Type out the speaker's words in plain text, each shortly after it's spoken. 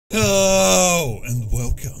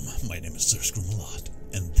name is Sir Scrum-a-Lot,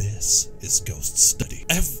 and this is Ghost Study.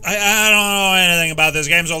 I don't know anything about this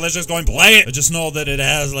game, so let's just go and play it. I just know that it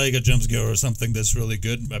has like a jump scare or something that's really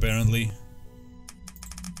good, apparently.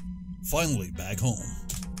 Finally, back home.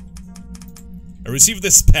 I received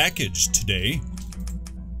this package today.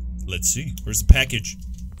 Let's see. Where's the package?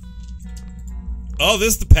 Oh,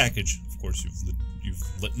 this is the package. Of course, you've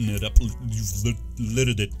lit it up. You've lit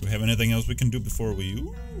it. Do we have anything else we can do before we...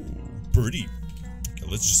 Ooh, pretty. Okay,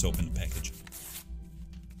 let's just open the package.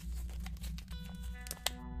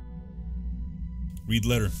 Read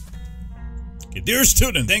letter. Okay, dear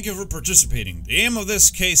student, thank you for participating. The aim of this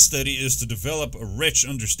case study is to develop a rich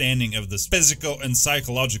understanding of the physical and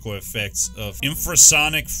psychological effects of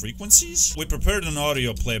infrasonic frequencies. We prepared an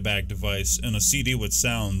audio playback device and a CD with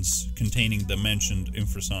sounds containing the mentioned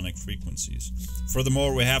infrasonic frequencies.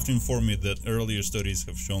 Furthermore, we have to inform you that earlier studies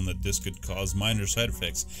have shown that this could cause minor side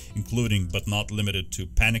effects, including but not limited to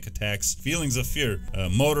panic attacks, feelings of fear,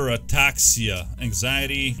 motor ataxia,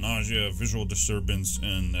 anxiety, nausea, visual disturbance,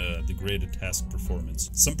 and degraded task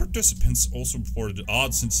performance. Some participants also reported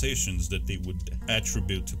odd sensations that they would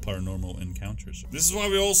attribute to paranormal encounters. This is why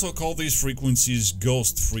we also call these frequencies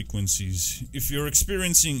ghost frequencies. If you're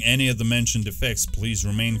experiencing any of the mentioned effects, please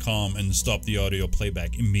remain calm and stop the audio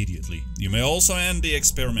playback immediately. You may also end the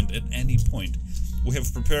experiment at any point. We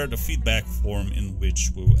have prepared a feedback form in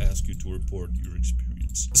which we will ask you to report your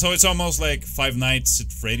experience. So it's almost like Five Nights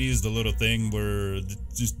at Freddy's, the little thing where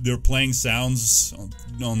they're playing sounds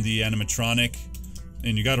on the animatronic,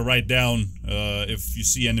 and you gotta write down if you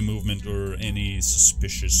see any movement or any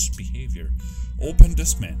suspicious behavior. Open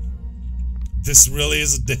Discman. This really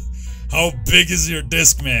is a how big is your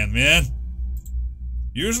Discman, man?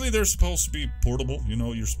 Usually they're supposed to be portable, you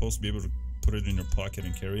know, you're supposed to be able to put it in your pocket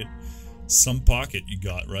and carry it. Some pocket you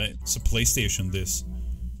got, right? It's a PlayStation this.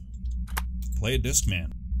 Play a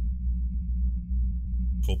Discman.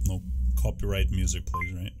 Hope no copyright music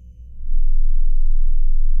plays, right?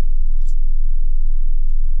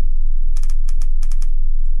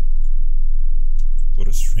 What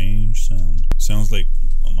a strange sound. Sounds like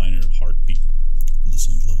a minor heartbeat.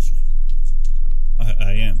 Listen closely.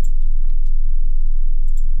 I am.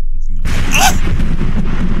 Anything else? Ah!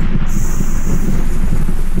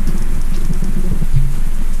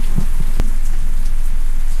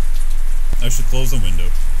 I should close the window.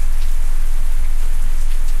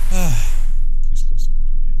 Please close the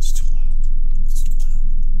window. Yeah, it's too loud. It's too loud.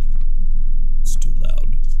 It's too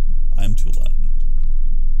loud. I'm too loud.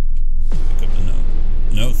 Pick up the note.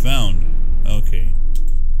 Note found. Okay.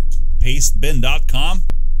 Pastebin.com.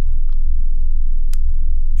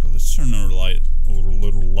 Okay, let's turn our light,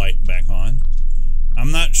 little light back on.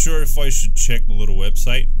 I'm not sure if I should check the little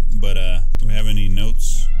website, but do we have any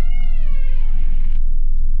notes?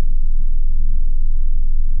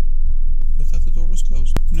 I thought the door was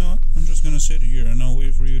closed. You know what? I'm just gonna sit here and I'll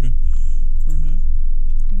wait for you to... Or not.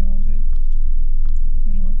 Anyone there?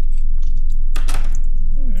 Anyone?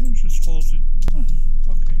 Alright, just close it. Oh,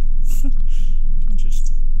 okay.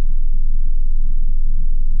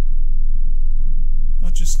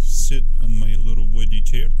 I'll just sit on my little woody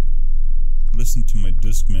chair. Listen to my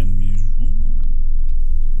Discman music.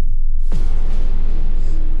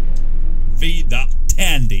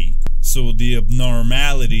 V.Tandy. So the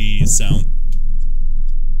abnormality sound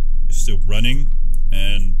is still running,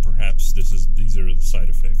 and perhaps these are the side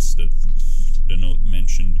effects that the note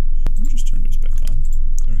mentioned. Let me just turn this back on.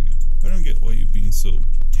 There we go. I don't get why you're being so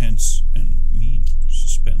tense and mean,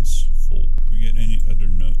 suspenseful. Do we get any other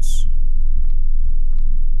notes?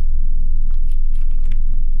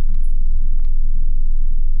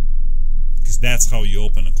 Because that's how you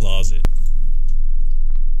open a closet.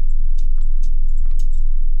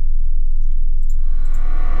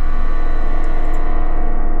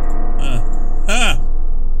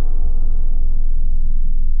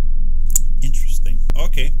 Interesting.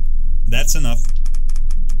 Okay, that's enough.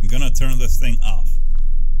 I'm gonna turn this thing off.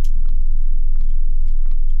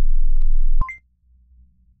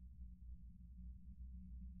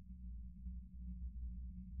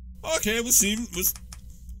 Okay, I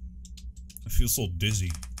feel so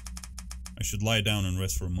dizzy. I should lie down and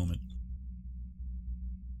rest for a moment.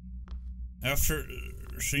 After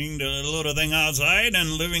seeing the little thing outside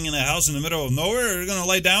and living in a house in the middle of nowhere, you're gonna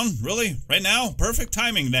lay down? Really? Right now? Perfect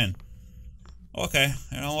timing then. Okay,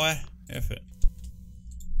 you know what? F it.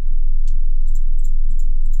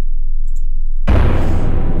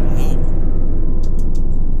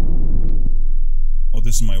 Oh,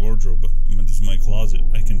 this is my wardrobe. This is my closet.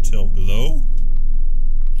 I can tell. Hello?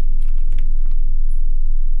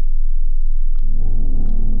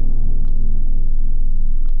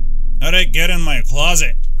 How'd I get in my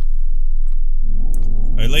closet?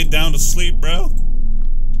 I laid down to sleep, bro.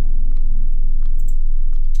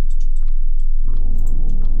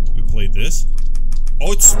 We played this.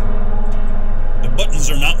 Oh, it's... The buttons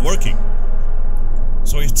are not working.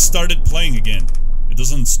 So it started playing again. It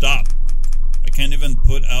doesn't stop. I can't even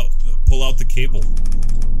pull out the cable.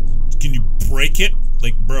 Can you break it?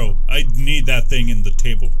 Like, bro, I need that thing in the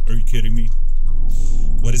table. Are you kidding me?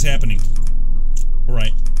 What is happening?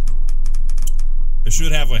 Alright. I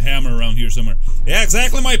should have a hammer around here somewhere. Yeah,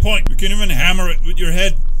 exactly my point. You can even hammer it with your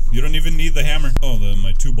head. You don't even need the hammer. Oh,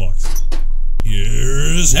 my toolbox.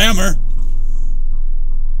 Here's hammer.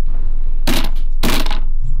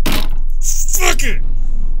 Fuck it!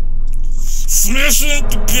 Smash it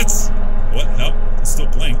to bits! What? No, it's still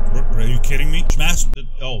playing. Are you kidding me? Smash the...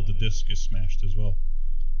 Oh, the disc is smashed as well.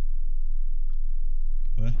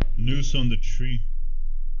 What? Noose on the tree.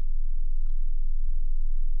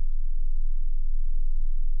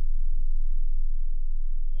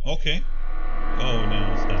 Okay. Oh,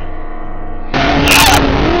 no, it's dying.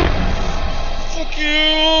 Fuck you!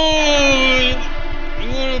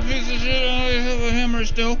 You little piece of shit, I have a hammer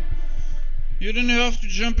still. You didn't have to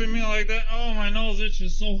jump at me like that. Oh, my nose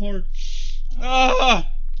itches so hard. Ah!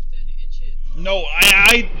 Itch it. No,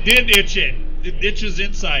 I did itch it. It itches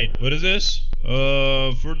inside. What is this?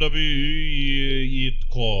 For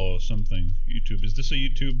call something. YouTube. Is this a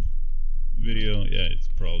YouTube video? Yeah, it's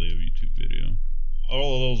probably a YouTube video.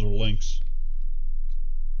 All of those are links.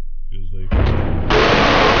 Feels like.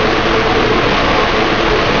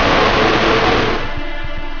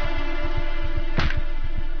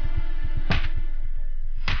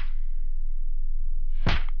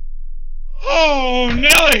 Oh,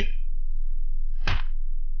 Nelly!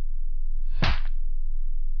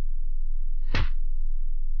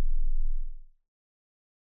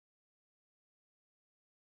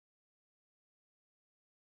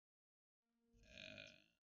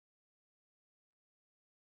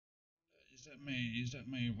 Is that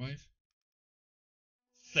my wife?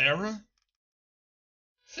 Sarah?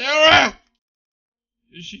 Sarah!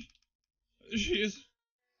 She is...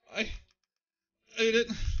 I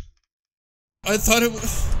didn't... I thought it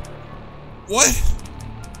was... What?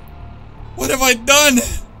 What have I done?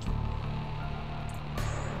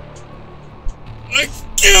 I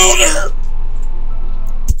killed her!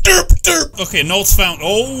 Derp, derp! Okay, notes found.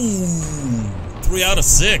 Oh! 3 out of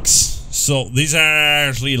 6. So, these are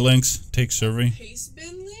actually links. Take survey.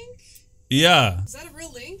 Pastebin link? Yeah. Is that a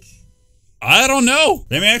real link? I don't know.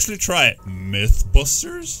 Let me actually try it.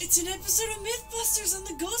 Mythbusters? It's an episode of Mythbusters on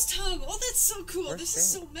the Ghost Hub. Oh, that's so cool. This is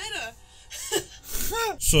so meta.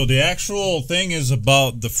 So the actual thing is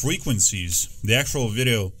about the frequencies. The actual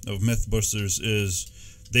video of Mythbusters is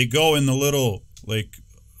they go in a little like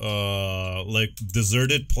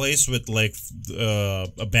deserted place with like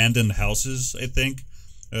abandoned houses, I think.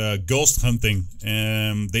 Ghost hunting,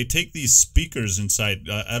 and they take these speakers inside.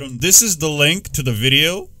 I don't. This is the link to the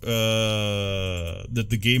video that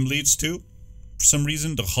the game leads to. For some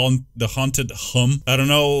reason, the haunted hum. I don't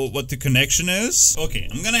know what the connection is. Okay,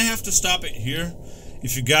 I'm gonna have to stop it here.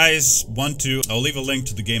 If you guys want to, I'll leave a link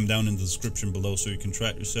to the game down in the description below so you can try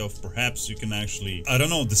it yourself. Perhaps you can actually, I don't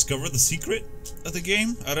know, discover the secret of the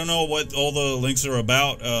game. I don't know what all the links are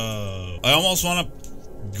about. I almost want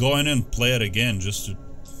to go in and play it again just to.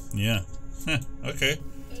 Yeah. Okay.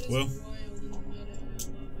 Well.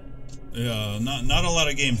 Yeah, not a lot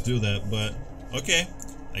of games do that, but okay.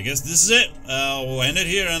 I guess this is it. We'll end it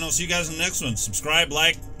here, and I'll see you guys in the next one. Subscribe,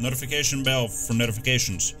 like, notification bell for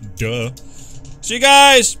notifications. Duh. See you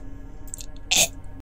guys!